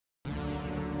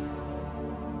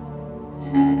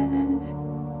Ik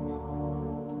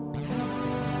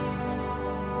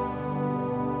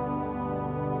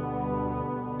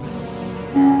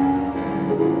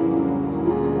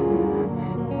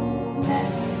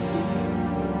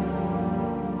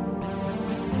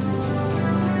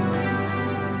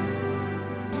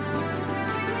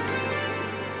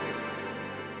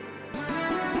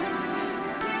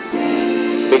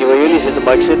weet niet waar jullie zitten,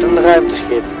 maar ik zit in een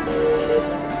ruimteschip.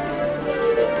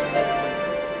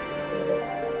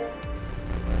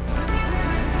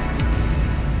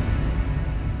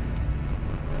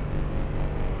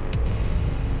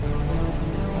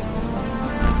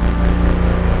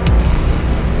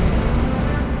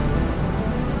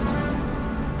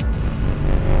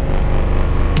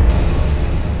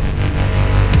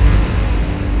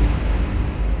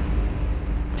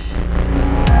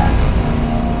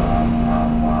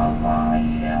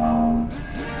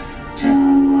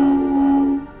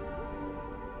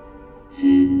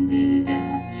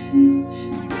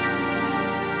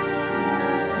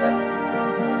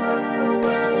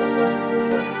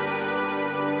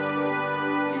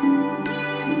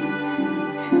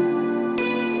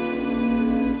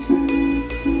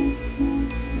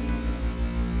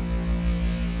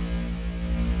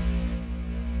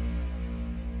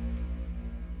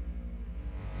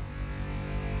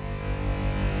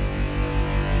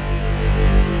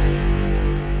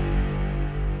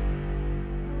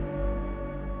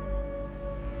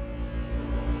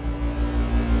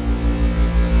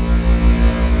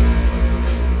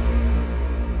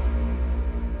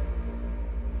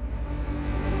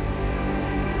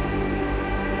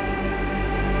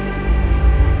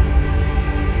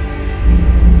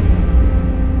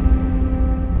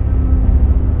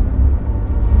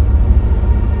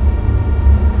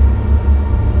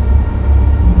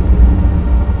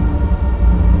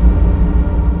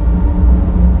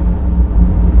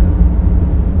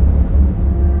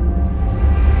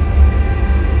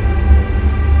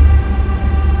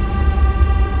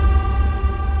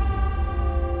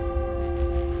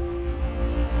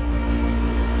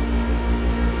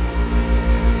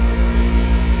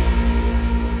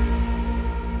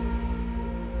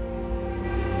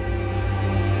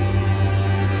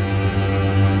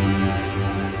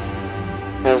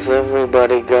 Has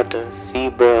everybody got a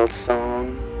seatbelt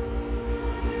on?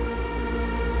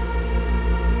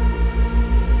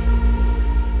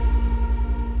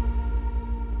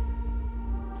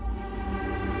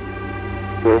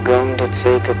 We're going to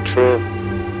take a trip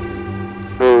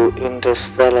through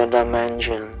interstellar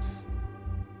dimensions.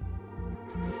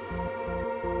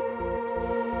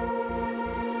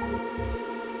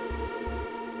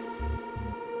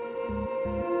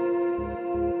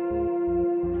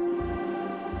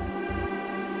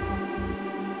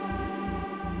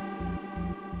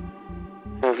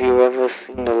 Have you ever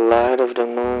seen the light of the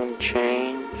moon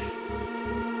change?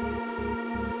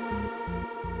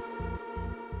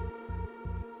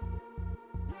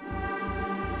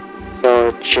 So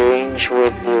it change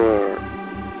with your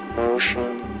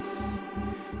emotions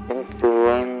into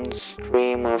one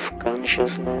stream of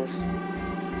consciousness?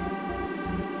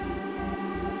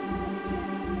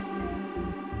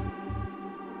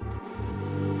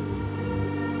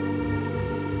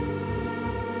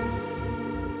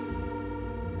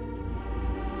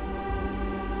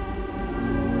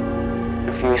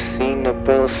 Have you seen the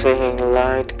pulsating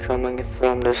light coming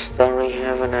from the starry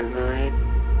heaven at night?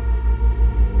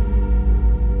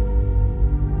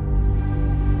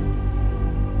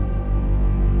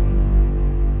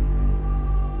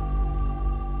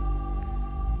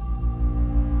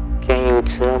 Can you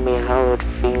tell me how it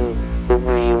feels to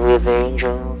be with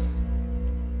angels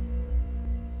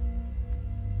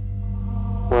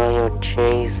while you're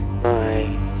chased by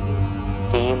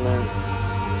demons,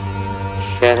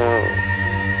 shadows,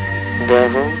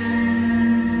 devils?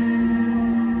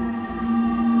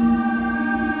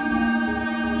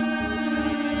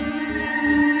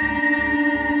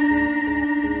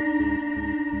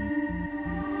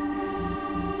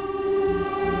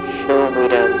 Show me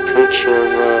them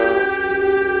pictures of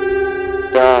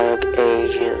dark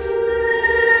ages,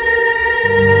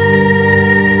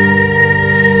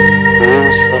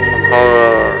 gruesome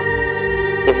horror,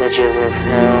 images of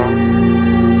hell.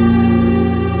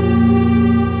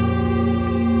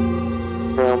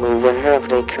 Tell me, where have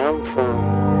they come from?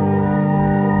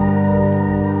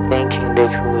 Thinking they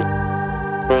could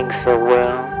think so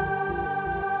well.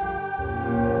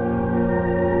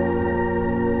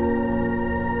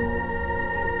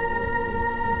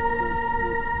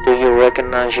 Do you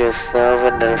recognize yourself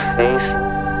in their faces?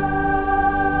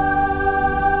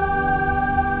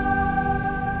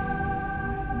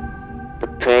 The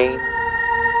pain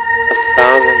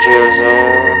 1,000 years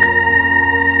old.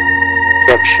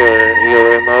 Capture your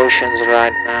emotions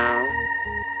right now.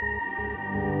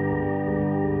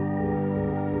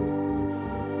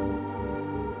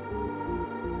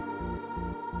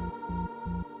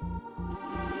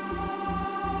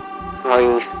 How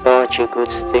you thought you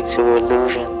could stick to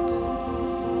illusions.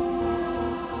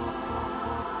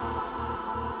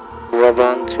 Rub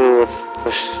onto a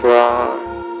straw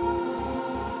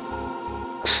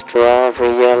of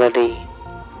reality.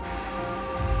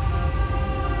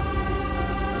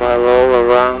 While all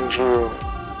around you,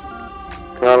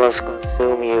 colors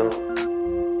consume you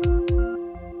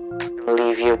and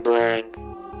leave you blank.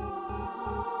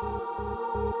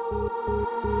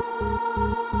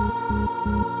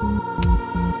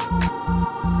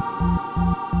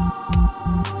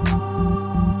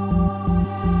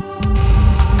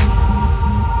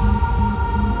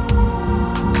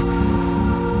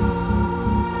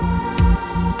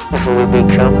 If we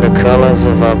become the colors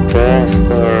of our past,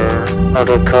 or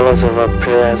other colors of our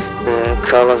past, the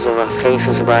colors of our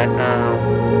faces right now,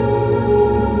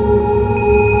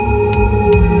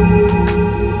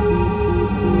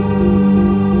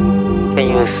 can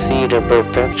you see the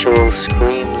perpetual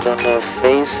screams on their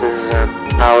faces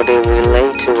and how they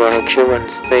relate to our current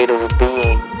state of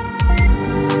being?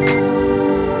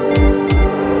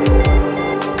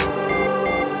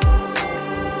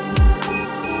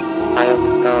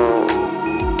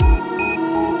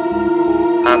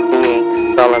 I'm being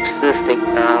solipsistic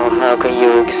now. How can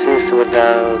you exist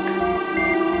without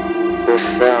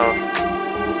yourself?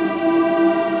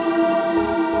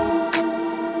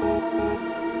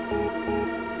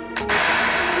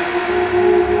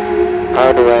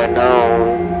 How do I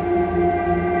know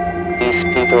these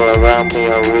people around me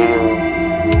are real?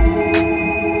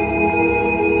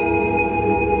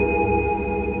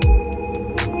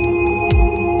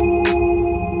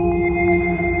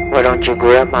 Why don't you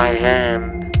grab my hand?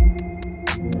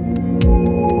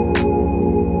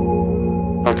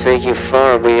 I'll take you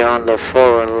far beyond the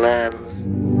foreign lands.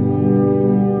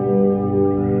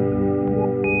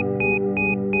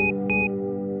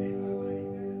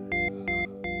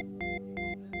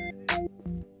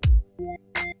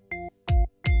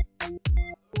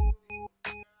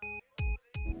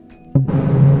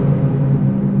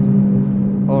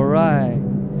 Alright.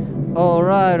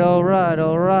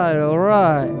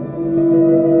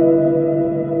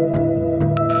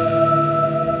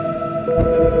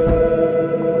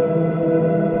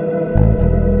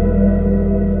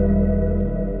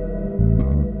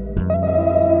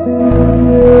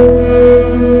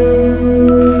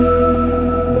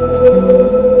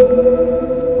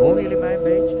 Horen jullie mij een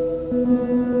beetje?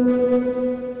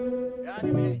 Ja,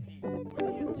 die weet ik niet. Moet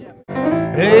eerst jammen.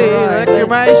 Hey, lekker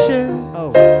meisje.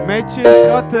 Oh. Met je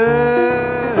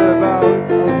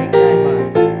schattenbout. Oké, jij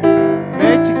maakt.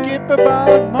 Met je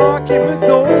kippenbout maak je me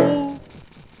dol. Het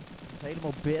is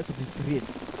helemaal bed op die trip.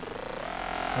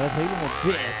 Het is helemaal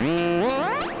bed.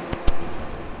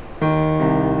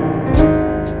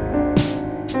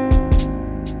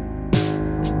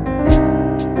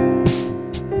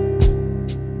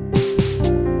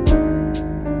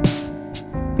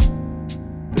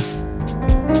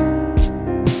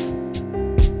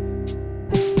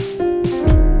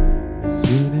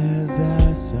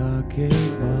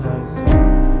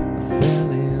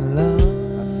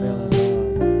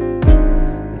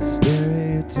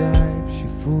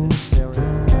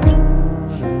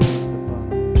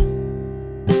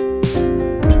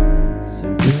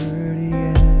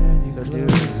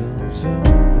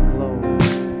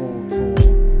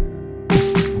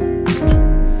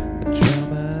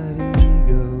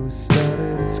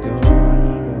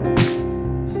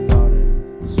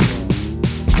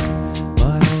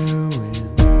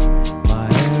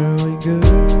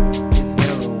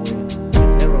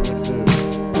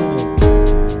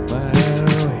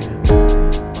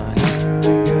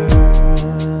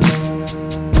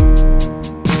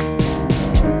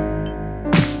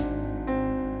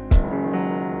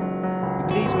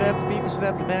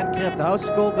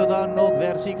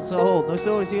 No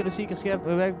stories here, the secret schep,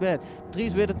 weg bed.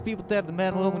 Trees with the people tap, the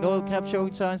man roaming the oil crap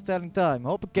showing signs telling time.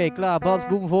 Hoppakee, klaar, Bas,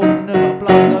 boem, volgende nummer.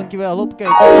 Applaus, dankjewel. Hoppakee,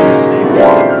 kom eens, neem op de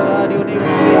radio, neem op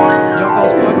 2. Jak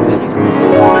als vlak, is er iets goeds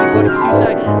over, weet ik wat ik precies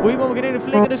zei. Moet je maar beginnen te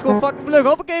flikken, dus gewoon fucking vlug.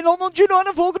 Hoppakee, London, Juno en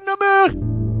een volgende nummer.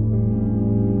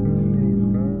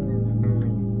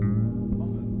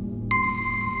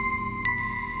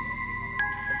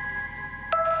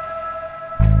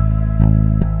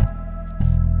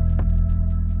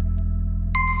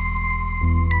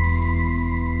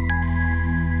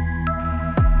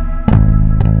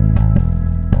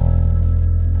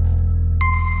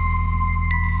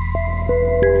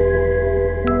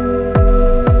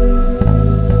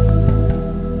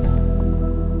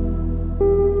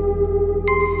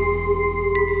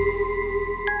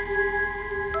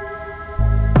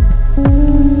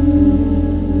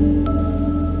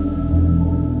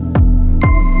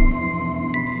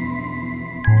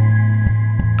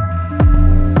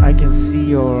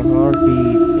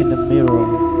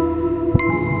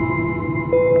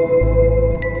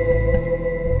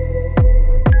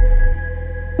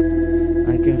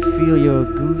 feel your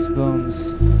goosebumps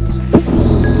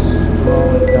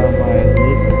strolling down my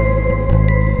liver.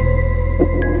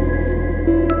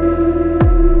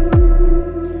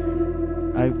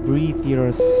 I breathe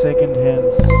your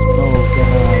secondhand smoke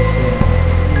and I can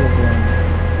feel them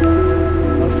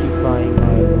occupying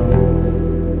my lungs.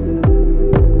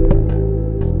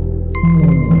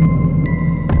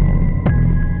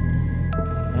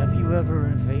 Have you ever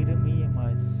invaded me in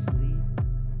my sleep?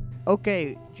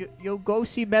 Oké, yo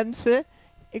ghostie mensen,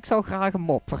 ik zou graag een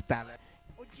mop vertellen.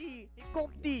 Oh gee, hier komt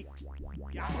die.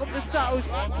 From the south.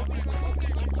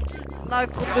 Live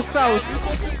from the south.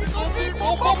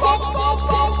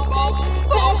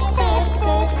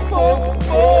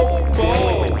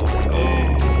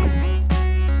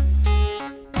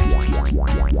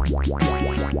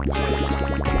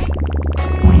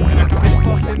 En dan ga ik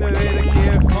pas in de tweede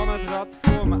keer van het rad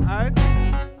voor me uit.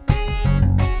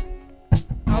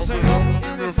 Als een rat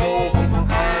in de val van mijn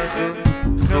eigen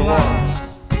gelaat.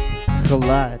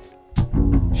 Geluid.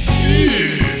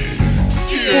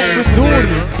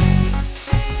 Potverdorie!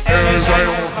 En we zijn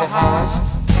ongehaast.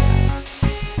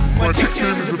 Maar dit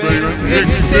kunnen ze beter. Ik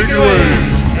take away.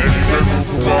 En ik ben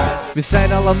onverwacht. We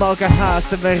zijn allemaal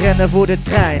gehaast en we rennen voor de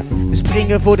trein. We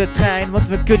springen voor de trein, want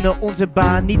we kunnen onze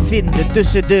baan niet vinden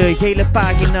tussen de gele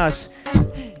pagina's.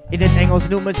 In het Engels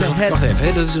noemen ze het... Wacht even,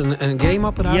 hè, dat is een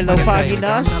gameapparaat. Yellow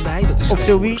pagina's, of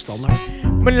zoiets.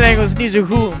 Mijn Engels is niet zo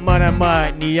goed, maar dat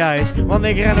maakt niet uit. Want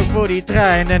ik ren ook voor die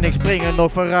trein en ik spring er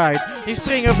nog vooruit. Ik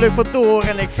spring er vlug vandoor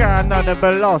en ik ga naar de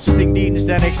belastingdienst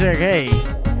en ik zeg hey.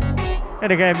 En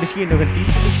dan ga je misschien nog een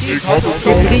tientje misschien. Ik had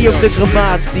 3 op de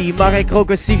crematie, maar ik rook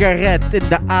een sigaret in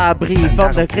de abri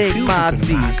van de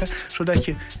crematie. Zodat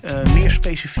je meer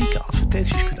specifieke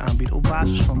advertenties kunt aanbieden op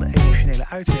basis van de emotionele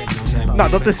uitwerking. Nou,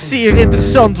 dat is zeer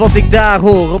interessant wat ik daar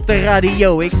hoor op de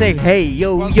radio. Ik zeg hey,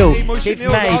 yo, yo, geef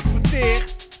mij...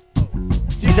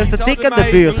 Ik dacht dat ik aan de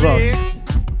beurt was.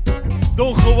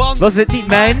 Was het niet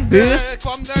mijn beurt?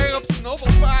 Kwam daar op zijn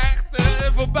hobbelpaard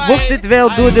voorbij. Wordt dit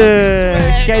wel door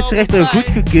de scheidsrechter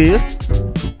goedgekeurd?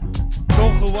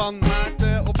 Don Juan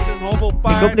maakte op zijn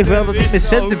hobbelpaard. Ik hoop nog wel dat ik mijn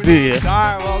centen beur.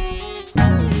 Daar was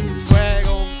swag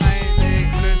oneindig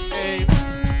plus 1.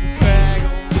 Swag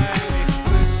oneindig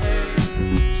plus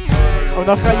 1. Oh,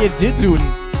 dan ga je dit doen.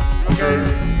 Oké,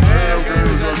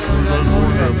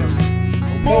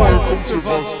 morgen komt ze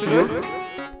vast terug.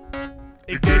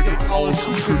 Ik deed toch alles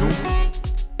goed genoeg.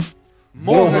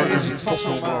 Morgen is het vast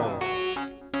normaal.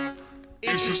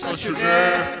 Is het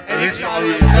stationair en ik sta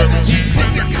weer met een jeans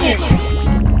in de kroeg.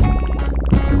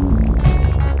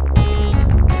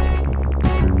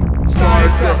 Sta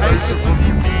ik de hijsen van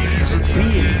die bier is het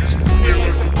bier.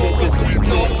 Eerlijk een nog niet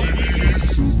zoals die bier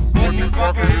is. Word ik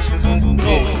wakker is van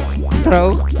droog.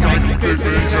 Droog? Kijk op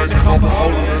tv zijn de grappen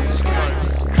ouderwets.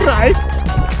 Grijs?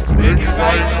 Drink je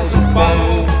wijn als een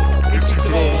barrel. Is hij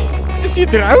droog? Is hij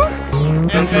droog?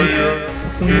 En ben je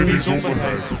geen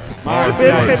bijzonderheid. Maar Ik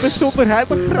ben geen bijzonderheid,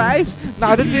 maar grijs.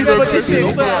 Nou, dat is wat is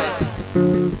het.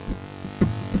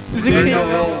 Dus ik weet ging... nou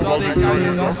wel dat ik aan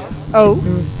je dacht Oh.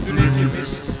 toen ik je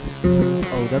wist.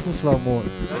 Oh, dat is wel mooi.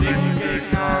 Dat ik je keek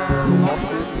naar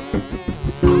achter.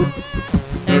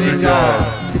 En ik daar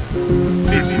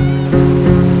is het.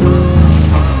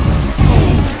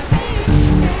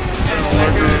 En al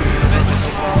lekker met het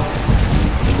verhaal.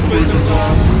 Met het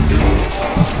verhaal.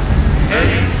 Hey,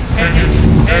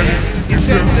 ik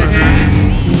zet ze heen.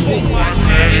 Op mijn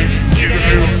heen.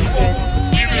 Iedereen op kapot.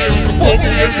 Iedereen op kapot.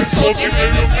 Iedereen is schot.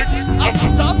 Iedereen op niks.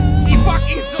 Afstand, die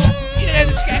fucking zon. Iedereen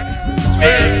is gek.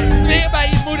 Zweer bij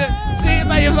je moeder, zweer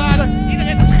bij je vader.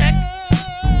 Iedereen is gek.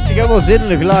 Ik heb wel zin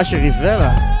in een glaasje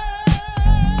Rivella.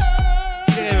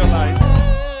 Iedereen wil uit.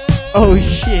 Oh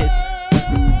shit. En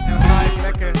dan ga ik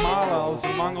lekker malen als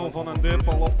een mangel van een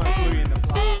druppel op een vloeiende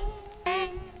plaat.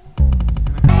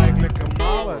 En dan ga ik lekker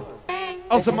malen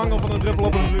als een mangel van een druppel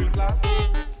op een vloeiende plaat.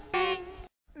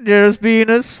 There's been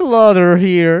a slaughter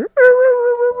here.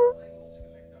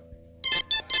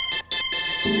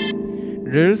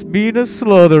 There's been a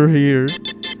slaughter here.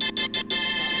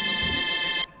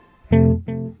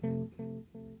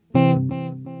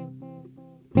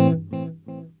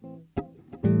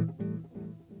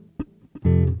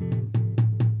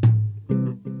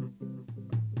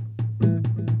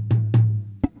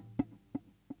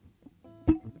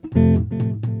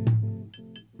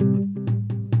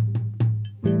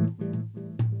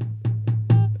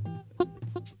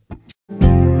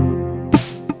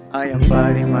 I am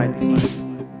biting my teeth.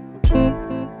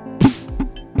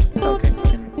 Okay,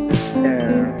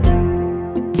 there.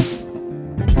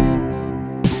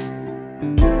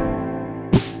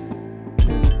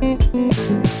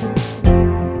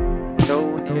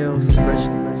 Toenails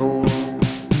stretched forward.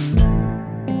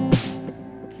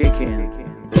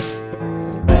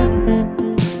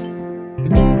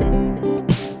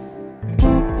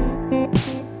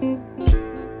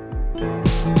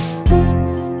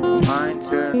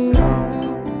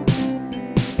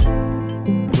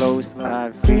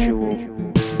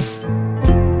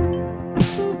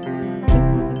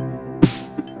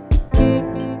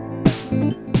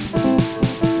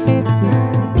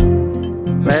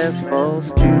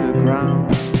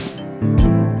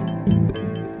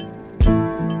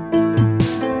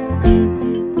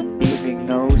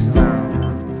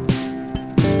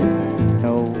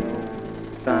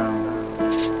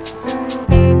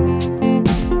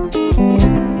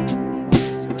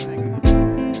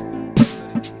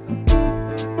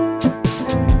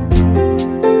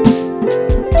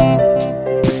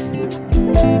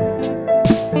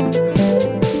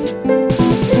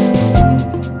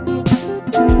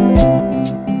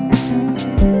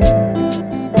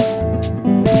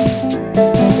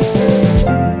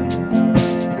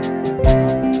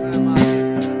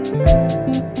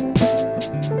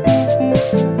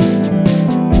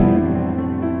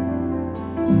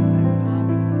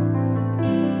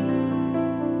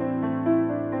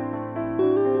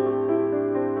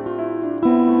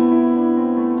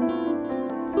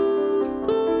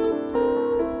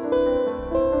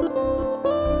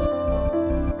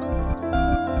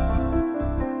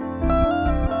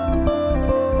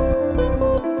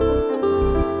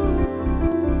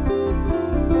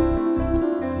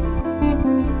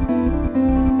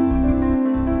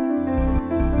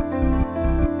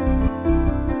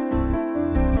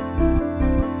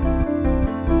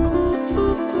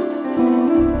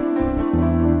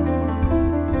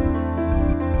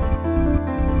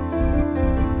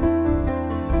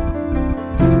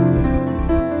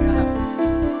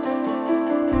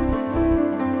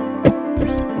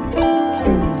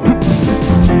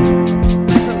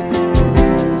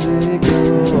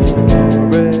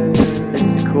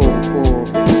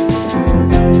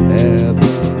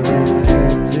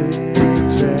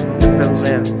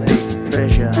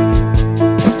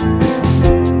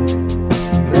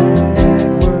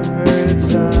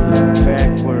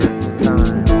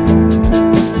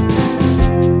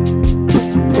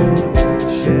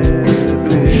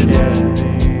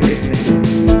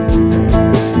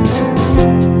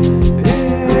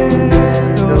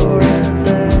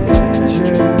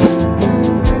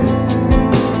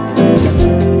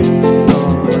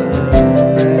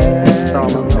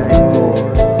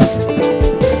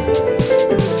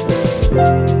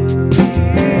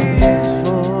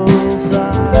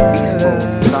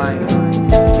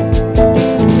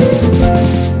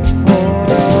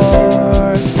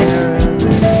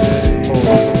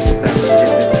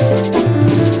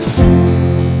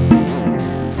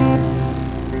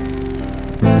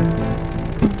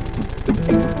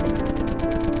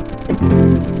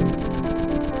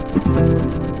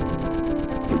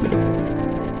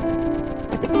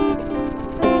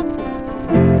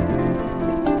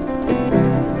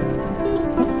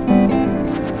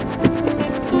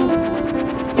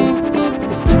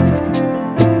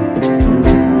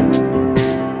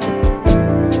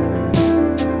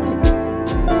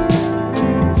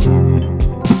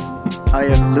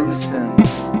 loosen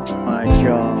my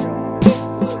jaw.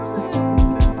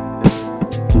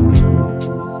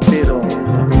 Spittle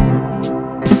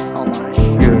on my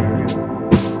shirt.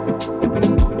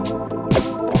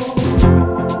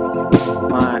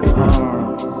 My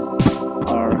arms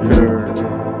are hurt.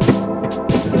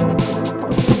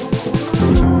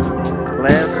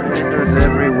 Glass splinters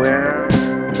everywhere.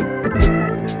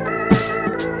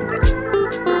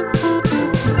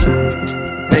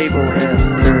 Table has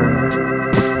turned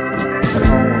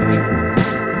only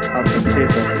of the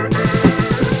table.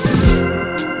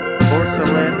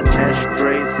 Porcelain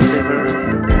ashtray slivers.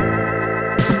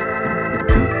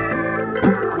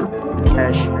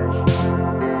 Ashes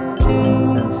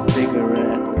and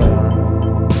cigarette butts.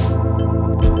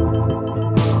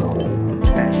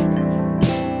 Ashes.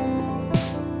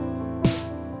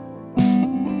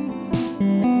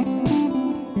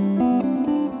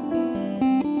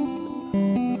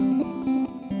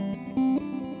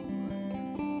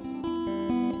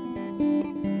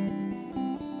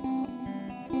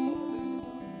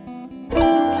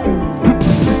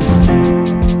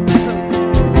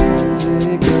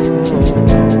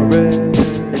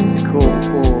 It's cool,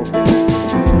 cool.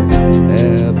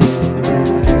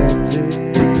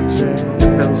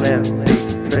 Epileptic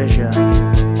treasure.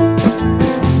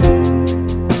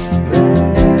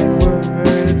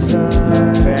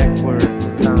 Backward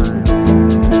time.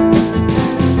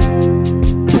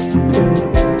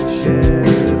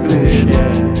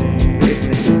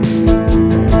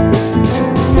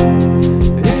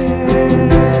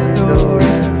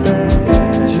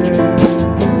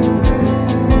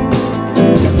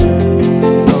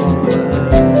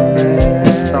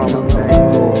 Solemn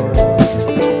backboard.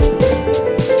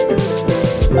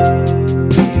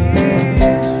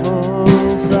 Peaceful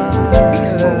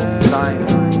silence.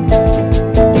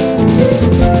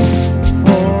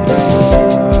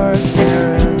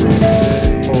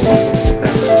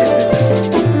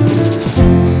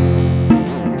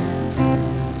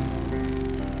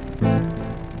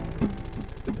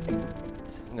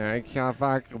 Nee, ik ga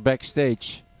vaker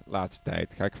backstage. De laatste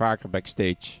tijd ga ik vaker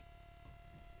backstage.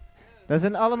 Dat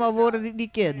zijn allemaal woorden die ik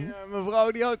niet ken. Ja, mijn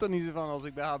vrouw die houdt er niet zo van als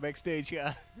ik bij haar backstage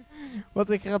ga. Wat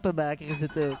een grappenmaker is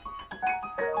het ook.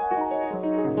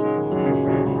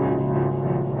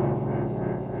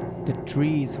 The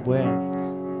trees wept,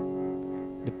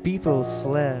 the people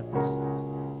slept,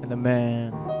 and the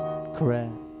man crept.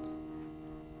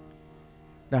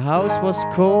 The house was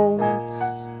cold,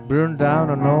 burned down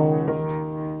and old,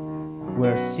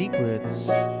 where secrets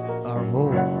are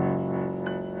held.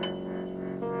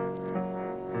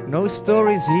 No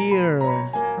stories here,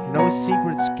 no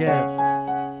secrets kept.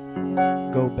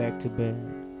 Go back to bed.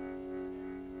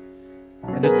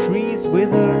 And the trees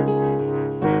withered,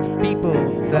 the people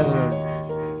feathered,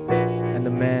 and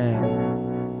the man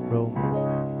roamed.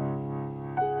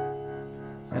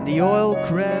 And the oil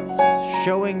crept,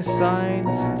 showing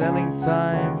signs, telling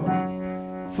time.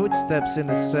 Footsteps in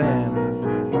the sand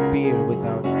appear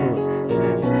without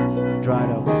foot. Dried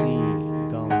up sea,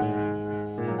 gone back.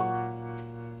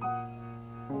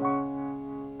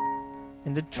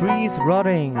 And the trees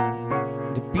rotting,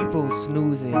 the people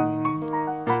snoozing,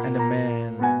 and the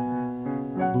man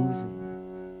boozing.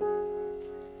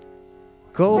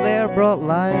 Cold air brought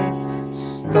light,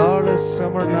 starless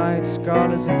summer night,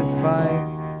 scarless in the fight.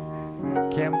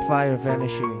 Campfire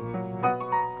vanishing,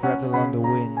 crept along the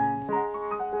wind,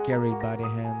 carried by the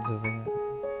hands of air.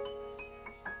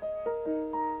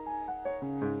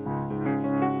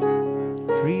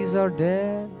 Trees are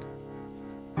dead,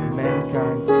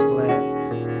 mankind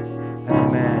slept, and the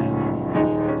man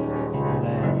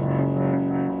laughed.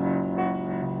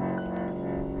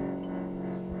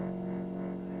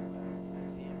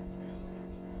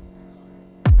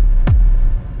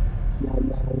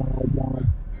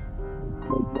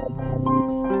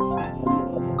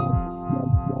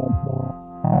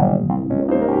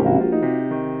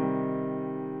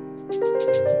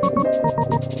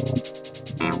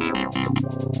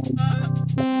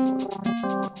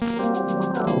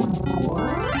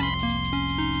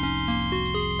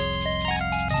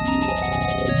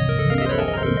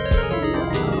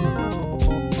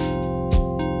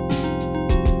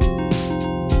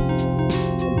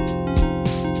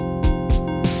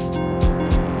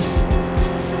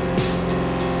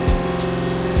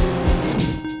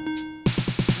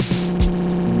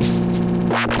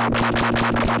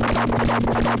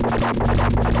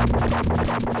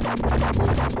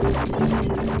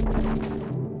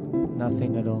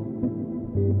 Nothing at all.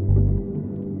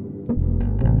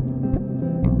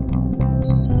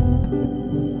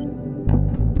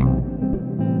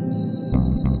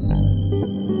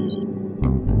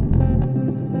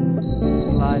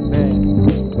 Merryland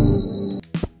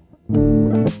band.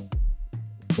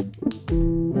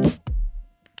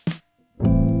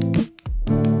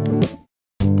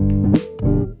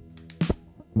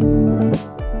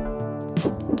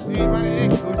 Nee, maar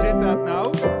Rick, hoe zit dat nou?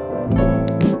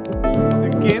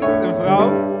 Een kind, een vrouw?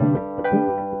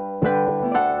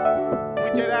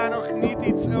 Moet je daar nog niet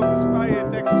iets over spuien,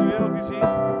 textueel gezien?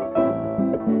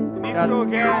 Niet Ja.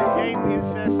 vulgair, geen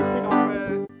incest,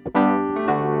 grappen.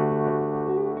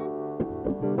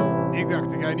 Ik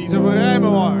dacht, ik ga niet zo voor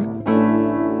rijmen waard.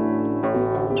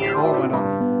 Oh, maar dan.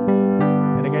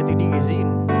 En dat heb je niet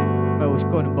gezien. Moos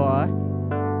Konenbaard.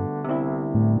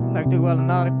 Dat ik toch wel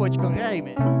een aardig potje kan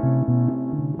rijmen.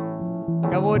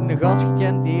 Ik heb ooit een gast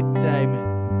gekend die heet Tijmen.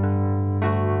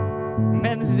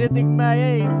 Mensen zitten tegen mij,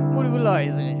 hé, moet ik wel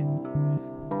luisteren.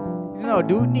 Ik zeg, nou,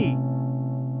 doe het niet.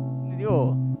 Joh,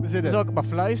 We dan zitten. zal ik maar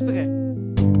fluisteren.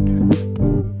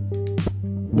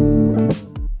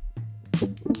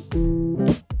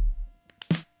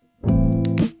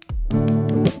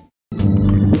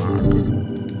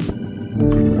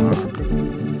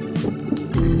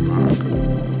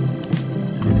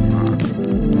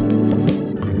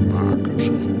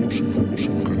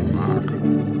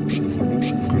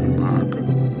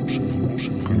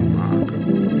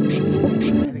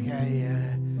 Heb jij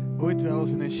ooit wel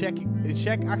eens een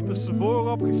check achter zijn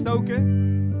voor opgestoken?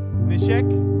 Een check?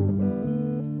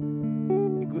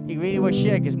 Ik weet niet wat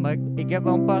check is, maar ik heb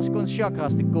wel een paar seconden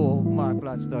chakras te kool op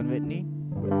Marktplaats staan, weet niet.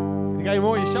 Dan ga je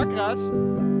mooie chakra's.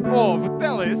 Oh,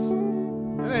 vertel eens.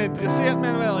 Dat interesseert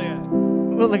me wel, ja.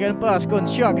 Wil ik een paar seconden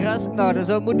chakras? Nou, dan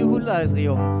zou ik moeten goed luisteren,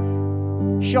 jong.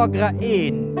 Chakra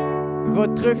 1. Ga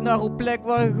terug naar uw plek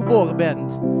waar je geboren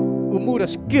bent. Uw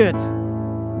moeders kut.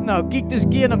 Nou, kijk dus een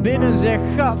keer naar binnen en zeg,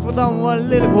 gadverdamme, wat een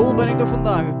lelijk hol ben ik er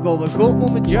vandaan gekomen.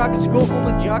 God met jakkers,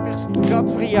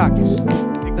 gat voor jakkers.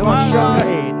 Dat was chakra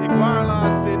 1. Ik was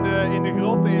laatst in de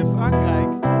grotten in Frankrijk.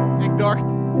 Ik dacht,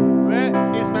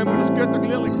 is mijn moeders kut toch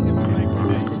lelijk in vergelijking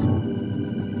met deze?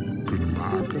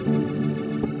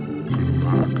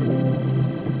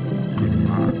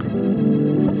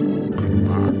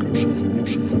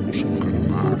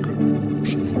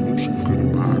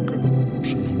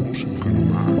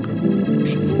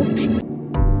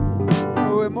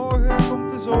 Oh, en morgen komt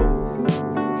de zon.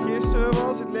 Gisteren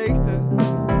was het leegte.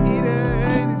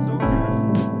 Iedereen is donker.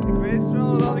 Ik wist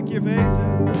wel dat ik je vreesde.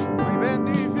 Maar je bent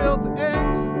nu veel te eng.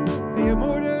 En je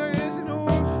moeder is een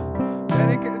hoer. En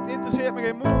het interesseert me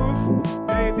geen moer.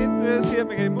 Nee, het interesseert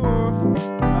me geen moer.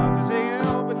 Laten we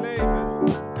zingen op het leven.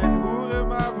 En hoeren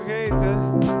maar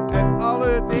vergeten. En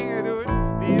alle dingen doen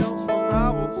die ons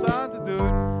vanavond staan te doen.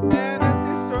 En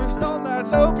het is zo'n standaard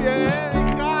loopje. En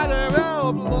ik ga er wel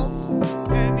op los.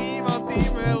 En niemand die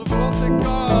me lossen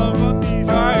kan van die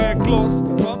zware klos.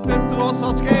 Want de Tros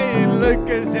was geen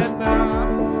leuke zender.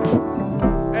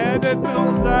 En de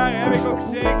Tros, daar heb ik ook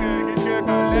zeker geen schurk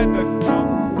ellendig van.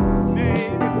 Nee,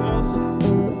 de Tros.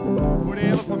 Voor de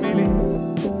hele familie.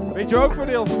 Weet je wat ook voor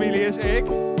de hele familie is, ik?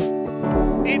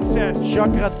 Incest.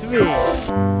 Chakra 2.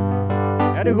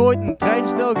 Heb je ooit een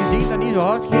treinstel gezien dat niet zo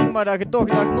hard ging, maar dat je toch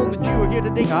dacht, non-de geef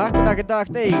dat ding hard. En dat je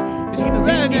dacht, misschien dan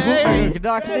zie je het niet goed, maar je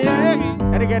gedacht in.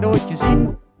 Heb jij dat ooit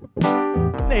gezien?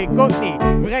 Nee, ik ook niet.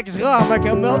 Vrek is raar, maar ik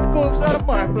heb hem wel te koop staan op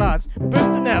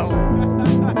Marktplaats.nl.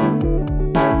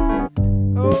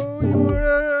 Oh, je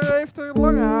moeder heeft haar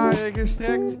lange haren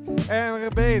gestrekt en haar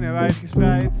benen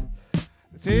wijdgespreid.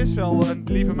 Ze is wel een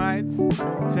lieve meid.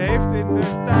 Ze heeft in de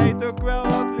tijd ook wel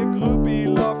wat groupie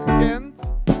love gekend.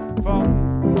 Van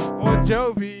Bon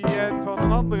Jovi en van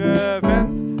een andere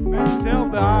vent met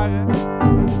dezelfde haren.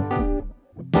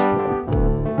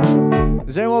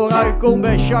 We zijn wel weer aangekomen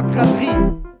bij Chakra 3.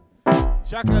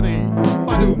 Chakra 3,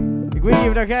 padoem. Ik weet niet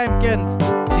of dat jij hem kent.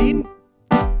 Zien?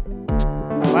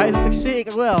 Maar hij is het toch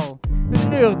zeker wel.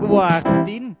 Een eureke waard of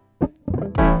 10.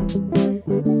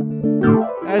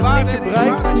 Hij is niet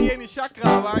gebruikt. Waar die ene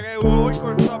chakra waar hij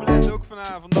hooikoortstablet ook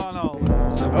vandaan haalde.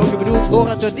 Oh, ik bedoel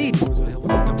Loratadine.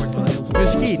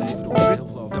 Misschien.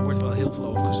 Daar wordt wel heel veel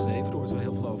over geschreven.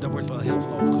 Daar wordt wel heel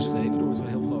veel over geschreven.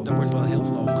 Daar wordt wel heel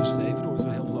veel over geschreven.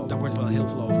 Daar wordt wel heel veel over geschreven. Daar wordt wel heel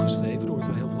veel over geschreven.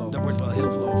 Daar wordt wel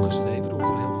heel veel over geschreven.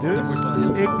 Dus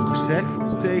ik zeg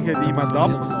tegen die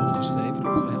madame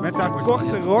met haar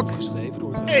korte rok: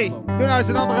 hey, doe nou eens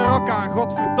een andere rok aan,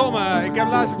 godverdomme. Ik heb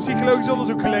laatst een psychologisch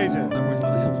onderzoek gelezen.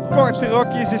 Korte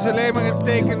rokjes is alleen maar een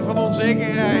teken van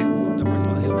onzekerheid. Daar wordt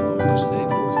wel heel veel over geschreven.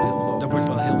 Daar wordt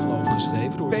wel heel veel over geschreven.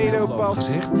 Daar wordt wel heel veel over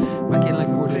gezegd. Maar kennelijk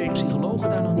worden psychologen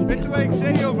daar nog niet Weet je wat ik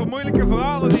zei over moeilijke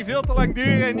verhalen die veel te lang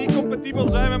duren en niet compatibel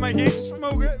zijn met mijn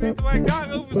geestesvermogen? Weet je wat ik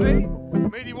daarover zei?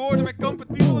 Met die woorden met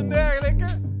compatibel en dergelijke?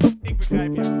 Ik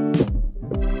begrijp je.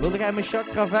 Wilde jij mijn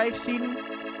chakra 5 zien?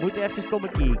 Moet je even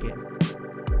komen kijken.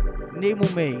 Neem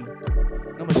me mee.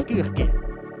 Naar mijn skuurtje.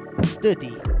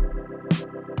 Stutty.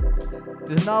 Het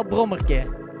is nou een brommerke.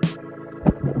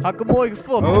 Had ik hem mooi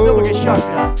gevonden, het is helemaal geen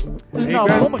chakra. Het is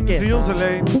nou een brommerke. Ik ben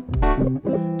zielsaleen.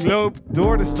 Ik loop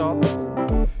door de stad.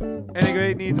 En ik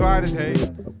weet niet waar dit heen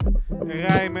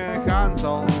rijmen gaan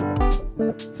zal.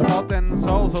 Stad en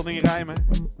zal niet rijmen.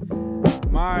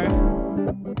 Maar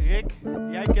Rick,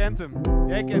 jij kent hem.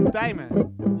 Jij kent Tijmen.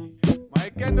 Maar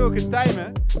ik kende ook een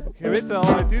Tijmen. Je weet wel,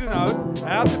 uit Udenhout.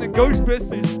 Hij had een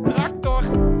Ghostbusters tractor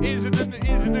in zijn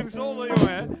zolder,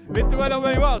 jongen. Weet je waar dat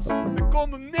mee was? Er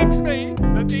kon er niks mee.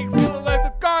 Dat ding viel al uit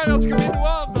elkaar als je hem in de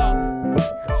water had.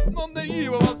 Godman de hier,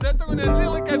 wat was dat toch een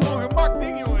lelijk en ongemak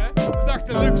ding, jongen. Ik dacht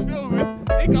een leuk speelgoed.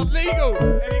 Ik had Lego.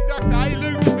 En ik dacht hij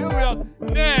leuke speelgoed had.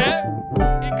 Nee,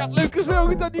 ik had leuke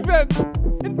speelgoed aan die vent.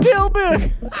 In Tilburg!